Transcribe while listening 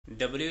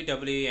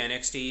WWE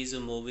NXT is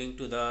moving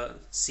to the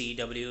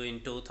CW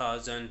in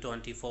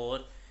 2024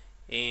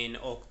 in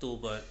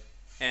October,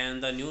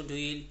 and the new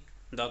deal,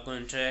 the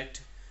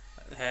contract,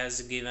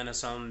 has given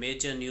us some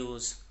major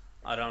news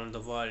around the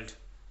world.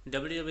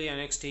 WWE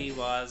NXT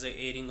was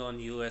airing on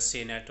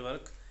USA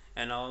Network,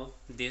 and now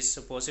this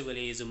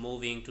possibly is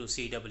moving to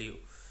CW.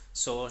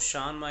 So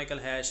Shawn Michael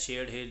has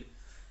shared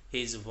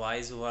his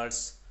wise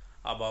words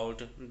about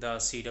the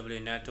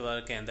CW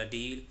network, and the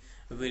deal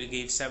will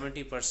give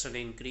 70%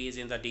 increase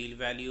in the deal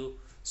value,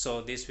 so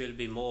this will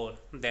be more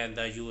than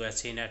the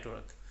USA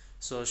network.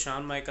 So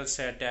Shawn Michaels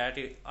said that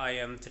I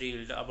am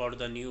thrilled about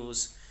the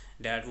news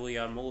that we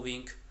are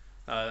moving,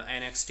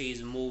 NXT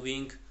is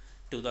moving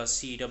to the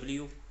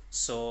CW.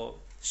 So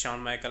Shawn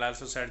Michael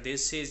also said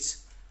this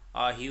is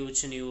a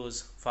huge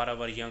news for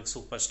our young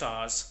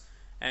superstars,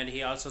 and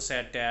he also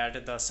said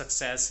that the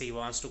success he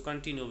wants to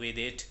continue with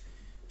it.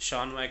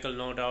 Shawn Michael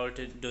no doubt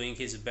doing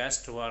his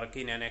best work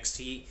in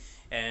NXT,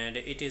 and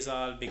it is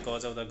all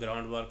because of the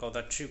groundwork of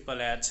the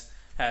Triple H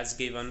has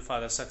given for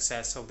the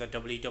success of the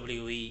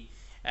WWE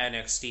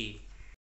NXT.